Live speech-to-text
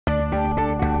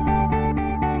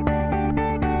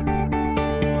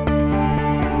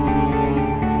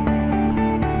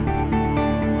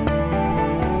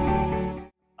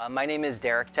My name is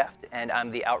Derek Teft, and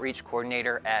I'm the Outreach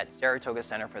Coordinator at Saratoga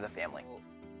Center for the Family.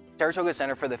 Saratoga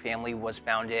Center for the Family was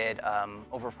founded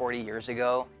over 40 years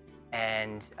ago,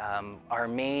 and our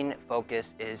main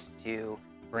focus is to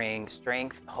bring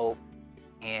strength, hope,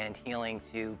 and healing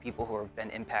to people who have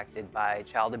been impacted by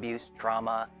child abuse,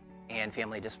 trauma, and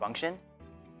family dysfunction.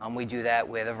 We do that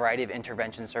with a variety of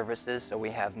intervention services. So we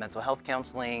have mental health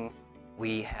counseling,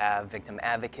 we have victim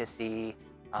advocacy,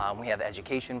 we have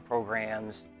education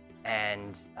programs,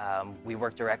 and we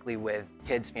work directly with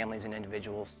kids, families, and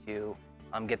individuals to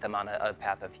get them on a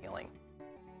path of healing.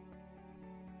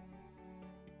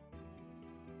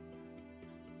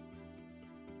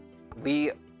 We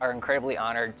are incredibly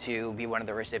honored to be one of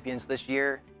the recipients this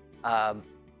year. Part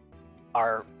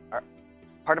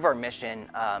of our mission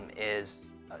is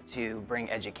to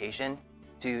bring education,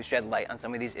 to shed light on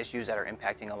some of these issues that are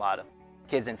impacting a lot of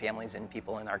kids and families and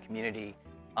people in our community.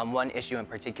 One issue in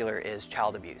particular is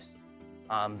child abuse.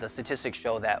 The statistics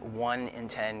show that 1 in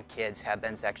 10 kids have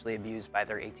been sexually abused by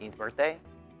their 18th birthday,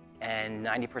 and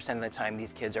 90% of the time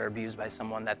these kids are abused by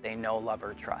someone that they know, love,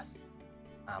 or trust.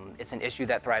 It's an issue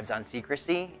that thrives on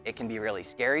secrecy. It can be really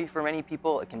scary for many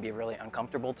people. It can be a really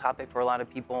uncomfortable topic for a lot of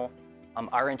people.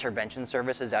 Our intervention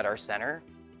services at our center,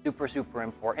 super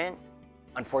important.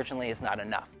 Unfortunately, it's not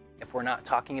enough. If we're not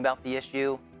talking about the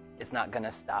issue, it's not going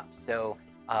to stop. So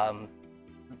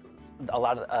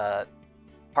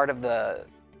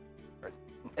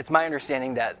it's my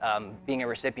understanding that being a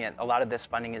recipient, a lot of this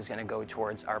funding is going to go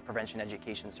towards our prevention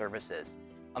education services,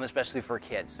 especially for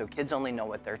kids. So kids only know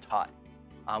what they're taught.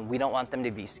 We don't want them to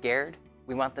be scared.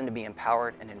 We want them to be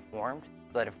empowered and informed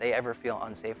so that if they ever feel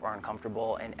unsafe or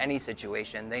uncomfortable in any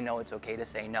situation, they know it's okay to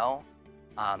say no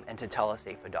and to tell a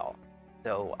safe adult.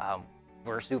 So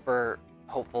we're super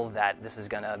hopeful that this is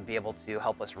going to be able to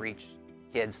help us reach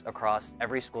kids across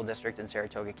every school district in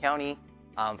Saratoga County,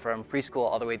 from preschool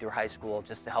all the way through high school,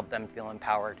 just to help them feel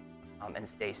empowered and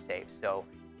stay safe. So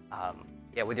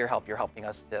yeah, with your help, you're helping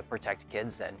us to protect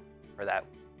kids, and for that,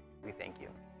 we thank you.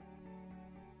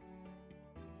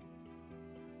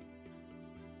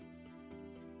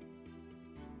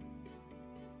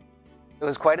 It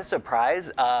was quite a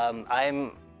surprise.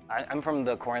 I'm from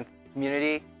the Corinth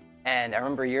community, and I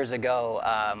remember years ago,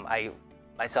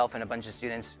 myself and a bunch of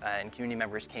students and community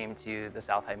members came to the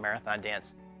South High Marathon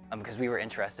Dance because we were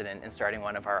interested in starting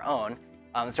one of our own.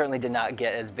 Certainly did not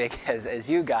get as big as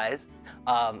you guys.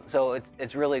 So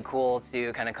it's really cool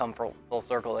to kind of come full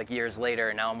circle like years later.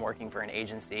 And now I'm working for an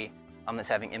agency that's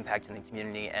having impact in the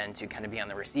community, and to kind of be on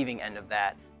the receiving end of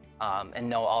that. And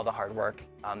know all the hard work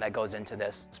that goes into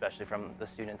this, especially from the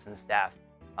students and staff.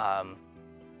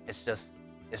 It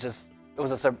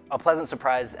was a pleasant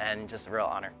surprise and just a real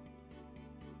honor.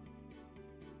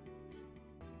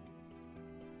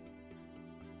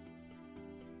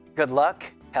 Good luck,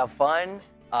 have fun,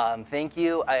 thank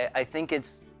you. I think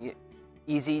it's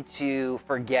easy to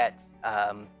forget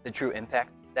the true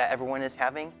impact that everyone is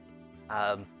having.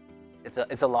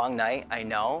 It's a long night, I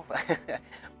know,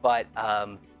 but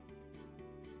I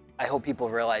hope people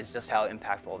realize just how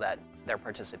impactful that their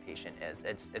participation is.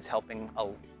 It's helping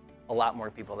a lot more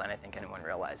people than I think anyone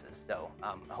realizes. So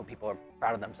I hope people are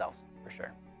proud of themselves, for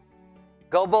sure.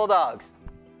 Go Bulldogs!